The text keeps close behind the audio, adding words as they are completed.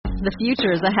The future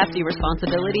is a hefty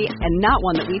responsibility and not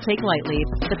one that we take lightly.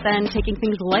 But then taking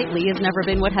things lightly has never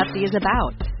been what Hefty is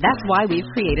about. That's why we've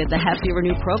created the Hefty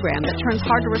Renew program that turns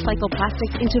hard-to-recycle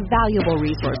plastics into valuable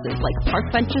resources like park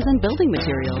benches and building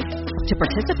materials. To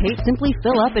participate, simply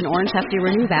fill up an orange Hefty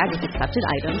Renew bag with accepted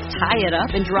items, tie it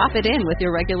up, and drop it in with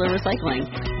your regular recycling.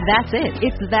 That's it.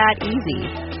 It's that easy.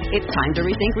 It's time to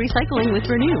rethink recycling with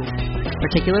Renew.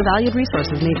 Particular valued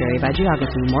resources may vary by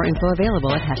geography. More info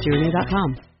available at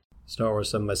heftyrenew.com. Star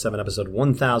Wars 7x7, episode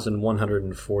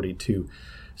 1142.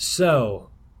 So,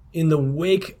 in the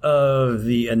wake of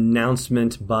the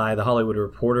announcement by The Hollywood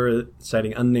Reporter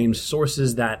citing unnamed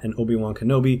sources that an Obi-Wan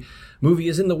Kenobi movie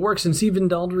is in the works and Stephen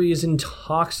Daldry is in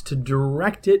talks to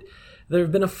direct it, there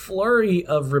have been a flurry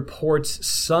of reports,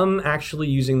 some actually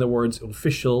using the words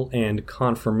official and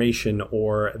confirmation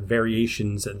or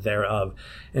variations thereof.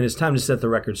 And it's time to set the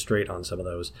record straight on some of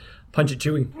those. Punch it,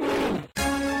 Chewie.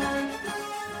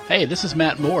 Hey, this is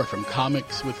Matt Moore from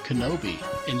Comics with Kenobi,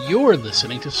 and you're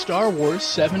listening to Star Wars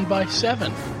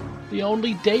 7x7, the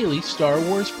only daily Star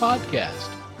Wars podcast.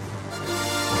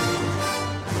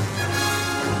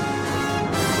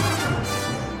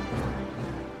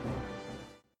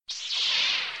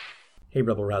 Hey,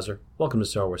 Rebel Rouser. Welcome to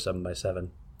Star Wars 7x7.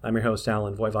 I'm your host,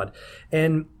 Alan Voivod.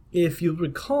 And if you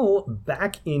recall,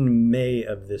 back in May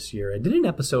of this year, I did an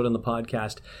episode on the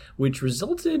podcast which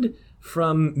resulted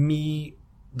from me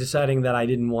deciding that I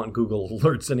didn't want Google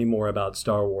alerts anymore about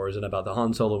Star Wars and about the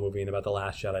Han Solo movie and about The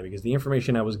Last Jedi, because the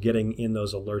information I was getting in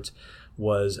those alerts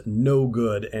was no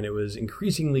good, and it was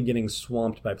increasingly getting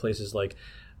swamped by places like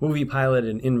Movie Pilot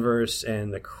and Inverse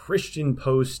and the Christian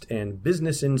Post and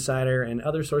Business Insider and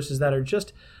other sources that are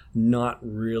just not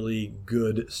really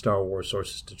good Star Wars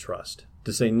sources to trust,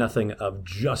 to say nothing of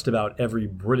just about every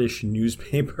British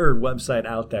newspaper website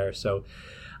out there. So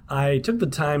I took the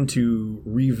time to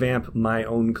revamp my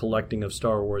own collecting of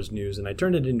Star Wars news, and I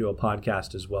turned it into a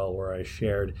podcast as well, where I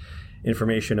shared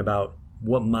information about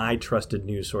what my trusted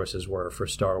news sources were for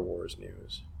Star Wars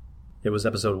news. It was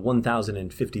episode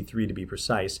 1053 to be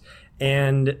precise,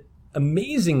 and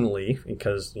amazingly,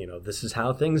 because, this is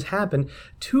how things happen,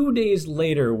 2 days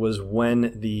later was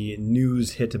when the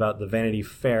news hit about the Vanity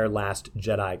Fair Last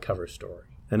Jedi cover story.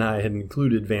 And I had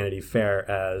included Vanity Fair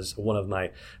as one of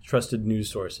my trusted news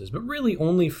sources, but really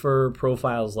only for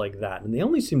profiles like that. And they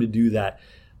only seem to do that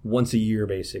once a year,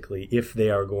 basically, if they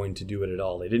are going to do it at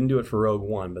all. They didn't do it for Rogue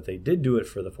One, but they did do it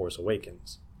for The Force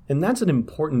Awakens. And that's an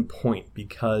important point,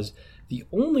 because the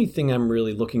only thing I'm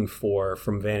really looking for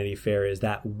from Vanity Fair is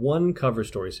that one cover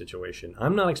story situation.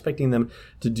 I'm not expecting them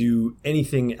to do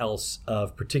anything else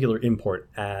of particular import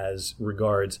as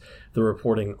regards the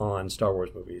reporting on Star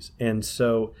Wars movies. And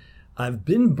so I've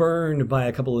been burned by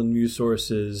a couple of news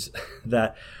sources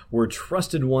that were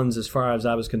trusted ones as far as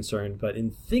I was concerned, but in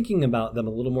thinking about them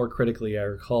a little more critically, I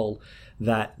recall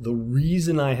that the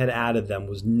reason I had added them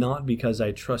was not because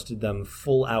I trusted them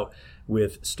full out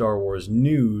with Star Wars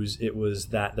news. It was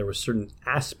that there were certain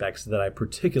aspects that I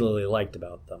particularly liked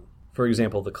about them. For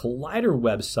example, the Collider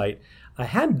website, I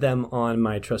had them on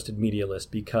my trusted media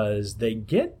list because they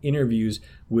get interviews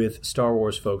with Star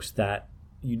Wars folks that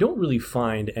you don't really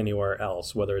find anywhere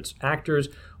else, whether it's actors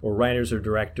or writers or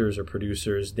directors or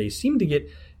producers. They seem to get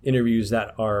interviews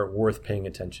that are worth paying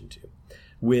attention to.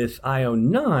 With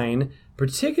IO9,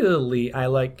 particularly, I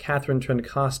like Catherine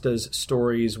Trencosta's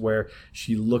stories where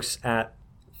she looks at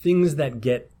things that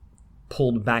get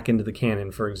pulled back into the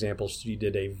canon. For example, she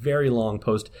did a very long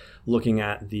post looking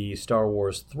at the Star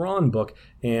Wars Thrawn book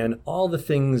and all the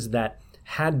things that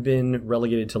had been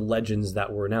relegated to legends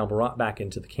that were now brought back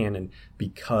into the canon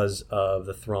because of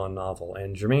the Thrawn novel.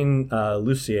 And Germain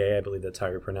Lussier, I believe that's how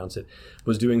you pronounce it,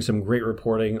 was doing some great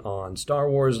reporting on Star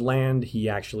Wars Land. He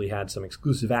actually had some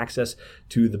exclusive access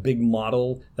to the big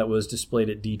model that was displayed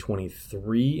at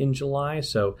D23 in July.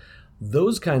 So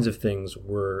those kinds of things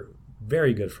were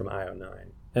very good from IO9.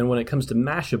 And when it comes to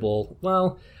Mashable,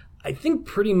 well, I think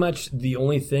pretty much the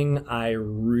only thing I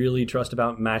really trust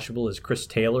about Mashable is Chris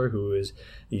Taylor, who is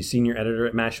the senior editor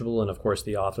at Mashable and, of course,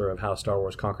 the author of How Star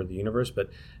Wars Conquered the Universe.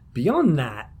 But beyond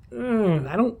that,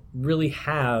 I don't really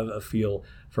have a feel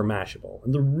for Mashable.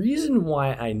 And the reason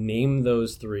why I name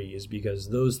those three is because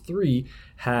those three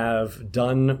have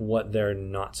done what they're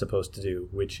not supposed to do,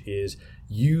 which is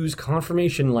use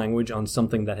confirmation language on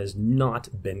something that has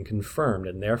not been confirmed,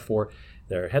 and therefore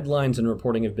their headlines and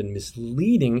reporting have been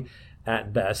misleading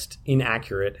at best,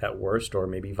 inaccurate at worst, or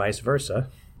maybe vice versa.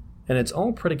 And it's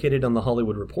all predicated on the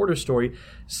Hollywood Reporter story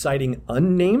citing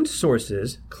unnamed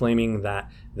sources claiming that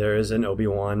there is an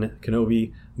Obi-Wan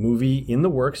Kenobi movie in the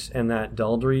works and that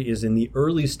Daldry is in the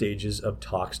early stages of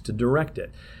talks to direct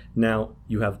it. Now,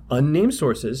 you have unnamed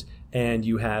sources, and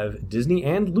you have Disney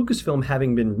and Lucasfilm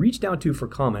having been reached out to for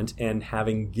comment and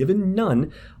having given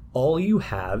none. All you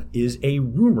have is a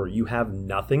rumor. You have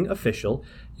nothing official.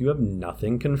 You have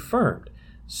nothing confirmed.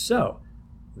 So,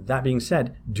 that being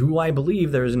said, do I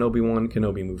believe there is an Obi-Wan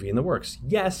Kenobi movie in the works?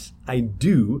 Yes, I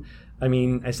do. I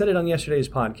mean, I said it on yesterday's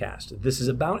podcast. This is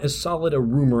about as solid a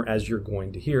rumor as you're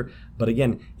going to hear. But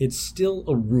again, it's still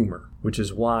a rumor, which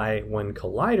is why when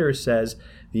Collider says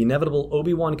the inevitable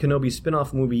Obi-Wan Kenobi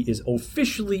spin-off movie is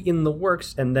officially in the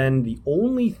works, and then the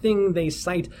only thing they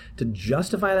cite to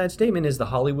justify that statement is the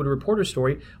Hollywood Reporter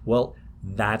story, well,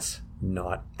 that's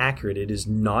not accurate. It is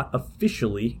not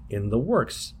officially in the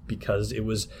works because it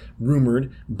was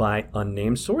rumored by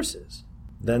unnamed sources.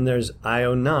 Then there's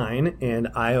IO9, and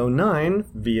IO9,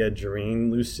 via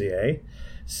Jareen Lucier,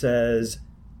 says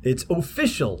it's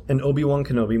official. An Obi-Wan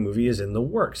Kenobi movie is in the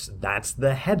works. That's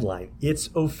the headline. It's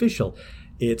official.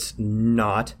 It's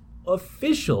not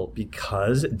official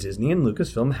because Disney and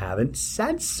Lucasfilm haven't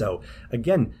said so.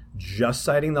 Again, just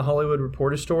citing the Hollywood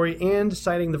Reporter story and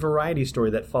citing the Variety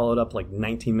story that followed up like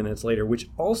 19 minutes later, which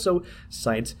also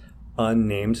cites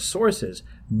unnamed sources.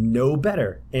 No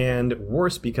better, and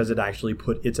worse because it actually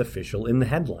put its official in the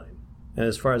headline. And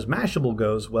as far as Mashable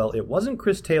goes, well, it wasn't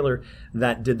Chris Taylor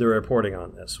that did the reporting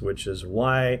on this, which is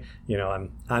why,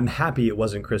 I'm happy it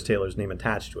wasn't Chris Taylor's name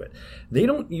attached to it. They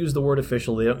don't use the word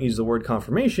official, they don't use the word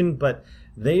confirmation, but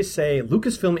they say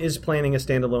Lucasfilm is planning a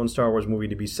standalone Star Wars movie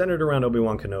to be centered around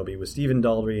Obi-Wan Kenobi, with Stephen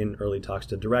Daldry in early talks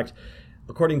to direct.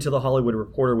 According to the Hollywood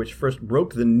Reporter, which first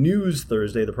broke the news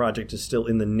Thursday, the project is still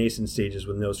in the nascent stages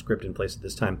with no script in place at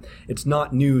this time. It's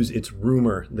not news, it's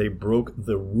rumor. They broke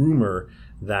the rumor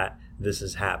that this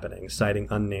is happening, citing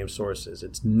unnamed sources.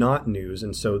 It's not news,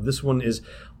 and so this one is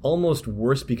almost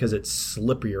worse because it's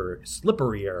slipperier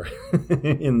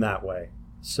in that way.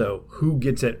 So who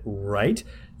gets it right,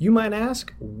 you might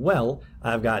ask? Well,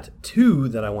 I've got two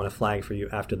that I want to flag for you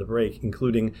after the break,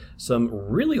 including some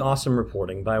really awesome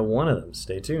reporting by one of them.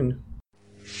 Stay tuned.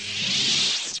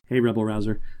 Hey, Rebel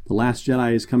Rouser. The Last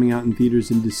Jedi is coming out in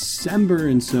theaters in December,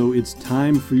 and so it's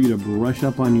time for you to brush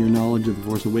up on your knowledge of The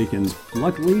Force Awakens.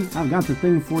 Luckily, I've got the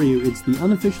thing for you. It's the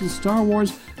unofficial Star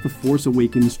Wars The Force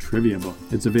Awakens trivia book.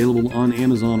 It's available on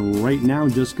Amazon right now.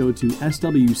 Just go to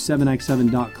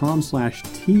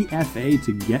sw7x7.com/TFA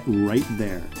to get right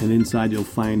there. And inside you'll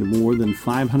find more than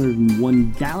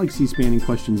 501 galaxy-spanning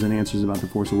questions and answers about The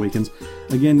Force Awakens.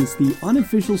 Again, it's the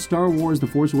unofficial Star Wars The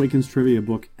Force Awakens trivia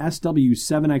book,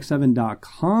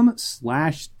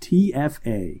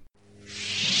 sw7x7.com/TFA.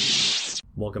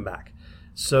 Welcome back.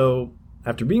 So,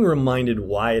 after being reminded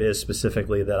why it is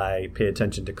specifically that I pay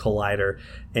attention to Collider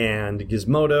and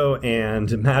Gizmodo and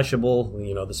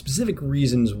Mashable, the specific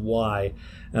reasons why,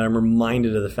 and I'm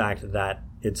reminded of the fact that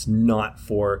it's not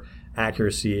for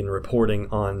accuracy in reporting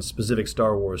on specific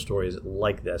Star Wars stories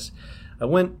like this, I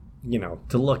went,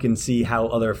 to look and see how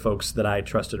other folks that I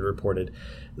trusted reported.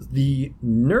 The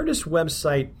Nerdist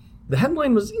website, the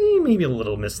headline was maybe a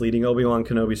little misleading. Obi-Wan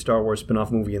Kenobi Star Wars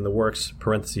spin-off movie in the works,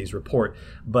 parentheses, report.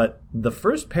 But the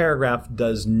first paragraph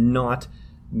does not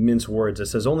mince words. It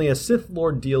says, only a Sith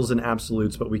Lord deals in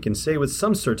absolutes, but we can say with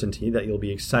some certainty that you'll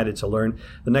be excited to learn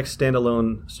the next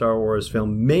standalone Star Wars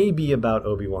film may be about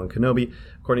Obi-Wan Kenobi,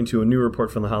 according to a new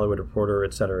report from the Hollywood Reporter,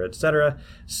 etc., etc.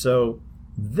 So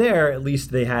there, at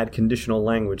least they had conditional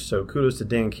language, so kudos to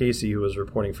Dan Casey, who was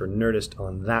reporting for Nerdist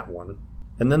on that one.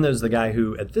 And then there's the guy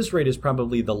who, at this rate, is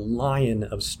probably the lion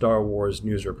of Star Wars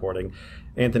news reporting,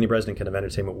 Anthony Bresnikan of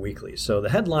Entertainment Weekly. So the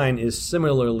headline is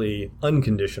similarly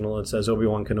unconditional. It says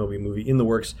Obi-Wan Kenobi movie in the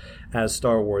works as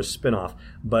Star Wars spin-off.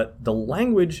 But the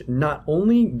language not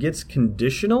only gets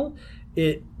conditional,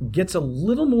 it gets a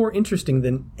little more interesting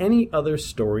than any other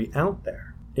story out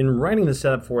there. In writing the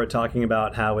setup for it, talking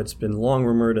about how it's been long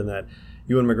rumored and that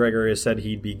Ewan McGregor has said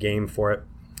he'd be game for it,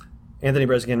 Anthony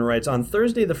Bresnikan writes, on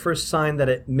Thursday, the first sign that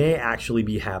it may actually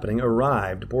be happening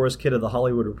arrived. Boris Kidd of The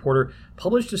Hollywood Reporter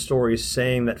published a story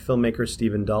saying that filmmaker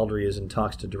Stephen Daldry is in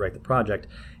talks to direct the project.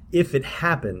 If it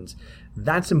happens,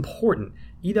 that's important.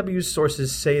 EW's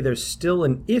sources say there's still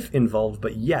an if involved,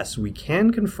 but yes, we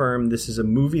can confirm this is a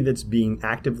movie that's being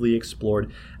actively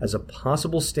explored as a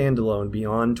possible standalone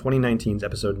beyond 2019's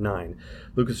Episode 9.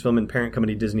 Lucasfilm and parent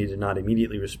company Disney did not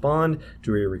immediately respond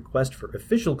to a request for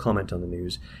official comment on the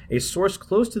news. A source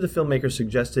close to the filmmaker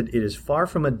suggested it is far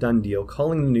from a done deal,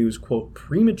 calling the news, quote,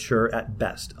 premature at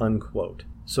best, unquote.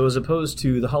 So as opposed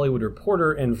to The Hollywood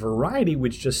Reporter and Variety,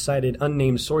 which just cited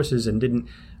unnamed sources and didn't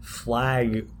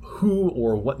flag who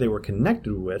or what they were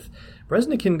connected with,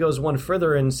 Breznican goes one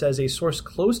further and says a source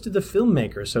close to the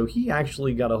filmmaker. So he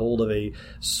actually got a hold of a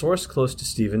source close to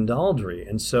Stephen Daldry.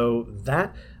 And so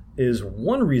that is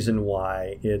one reason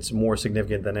why it's more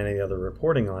significant than any other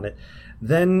reporting on it.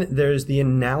 Then there's the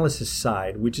analysis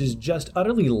side, which is just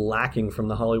utterly lacking from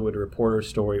the Hollywood Reporter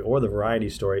story or the Variety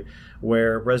story,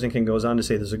 where Breznican goes on to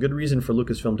say there's a good reason for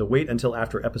Lucasfilm to wait until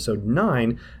after Episode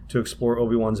 9 to explore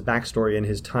Obi-Wan's backstory and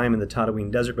his time in the Tatooine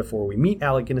desert before we meet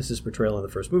Alec Guinness's portrayal in the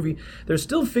first movie. They're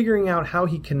still figuring out how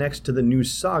he connects to the new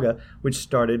saga, which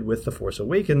started with The Force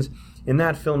Awakens. In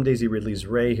that film, Daisy Ridley's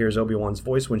Rey hears Obi-Wan's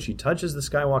voice when she touches the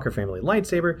Skywalker family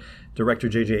lightsaber. Director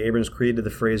J.J. Abrams created the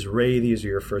phrase, "Rey, these are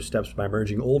your first steps," by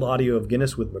merging old audio of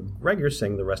Guinness with McGregor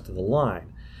saying the rest of the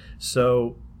line.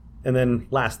 So, and then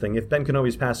last thing, if Ben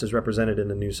Kenobi's past is represented in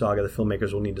the new saga, the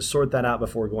filmmakers will need to sort that out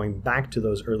before going back to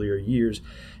those earlier years.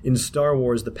 In Star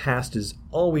Wars, the past is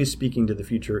always speaking to the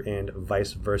future and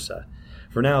vice versa.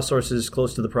 For now, sources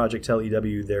close to the project tell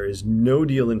EW there is no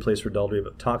deal in place for Daldry,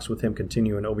 but talks with him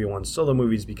continue and Obi-Wan's solo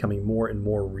movies becoming more and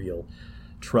more real.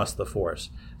 Trust the Force.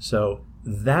 So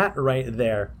that right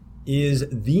there is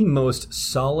the most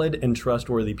solid and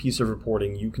trustworthy piece of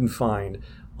reporting you can find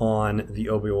on the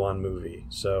Obi-Wan movie.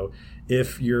 So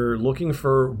if you're looking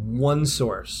for one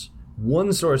source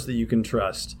that you can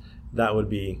trust, that would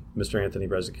be Mr. Anthony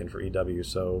Breznican for EW.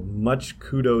 So much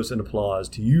kudos and applause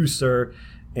to you, sir,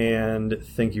 and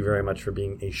thank you very much for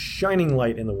being a shining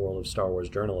light in the world of Star Wars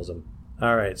journalism.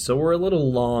 All right, so we're a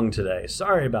little long today.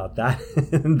 Sorry about that.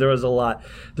 There was a lot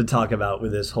to talk about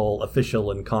with this whole official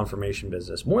and confirmation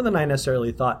business, more than I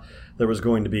necessarily thought there was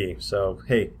going to be. So,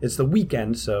 hey, it's the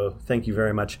weekend, so thank you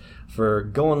very much for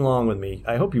going along with me.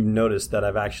 I hope you've noticed that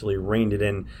I've actually reined it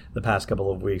in the past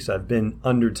couple of weeks. I've been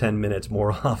under 10 minutes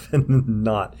more often than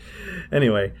not.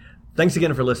 Anyway, thanks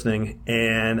again for listening,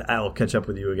 and I'll catch up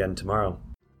with you again tomorrow.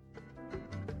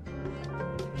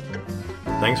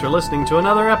 Thanks for listening to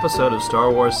another episode of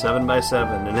Star Wars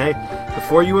 7x7. And hey,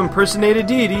 before you impersonate a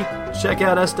deity, check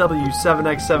out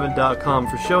SW7x7.com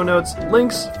for show notes,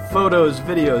 links, photos,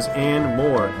 videos, and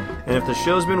more. And if the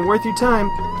show's been worth your time,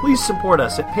 please support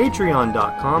us at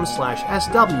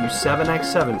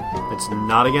patreon.com/SW7x7. It's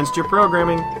not against your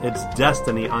programming, it's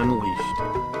Destiny Unleashed.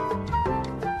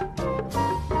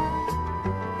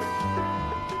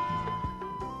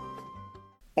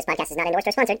 This podcast is not endorsed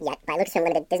or sponsored yet by Lucasfilm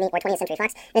Limited, Disney, or 20th Century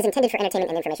Fox, and is intended for entertainment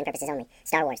and information purposes only.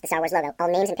 Star Wars, the Star Wars logo, all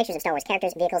names and pictures of Star Wars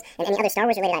characters, vehicles, and any other Star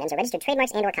Wars-related items are registered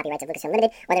trademarks and/or copyrights of Lucasfilm Limited,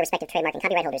 or their respective trademark and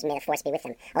copyright holders. May the Force be with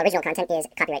them. All original content is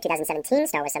copyright 2017,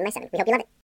 Star Wars 7x7. We hope you love it.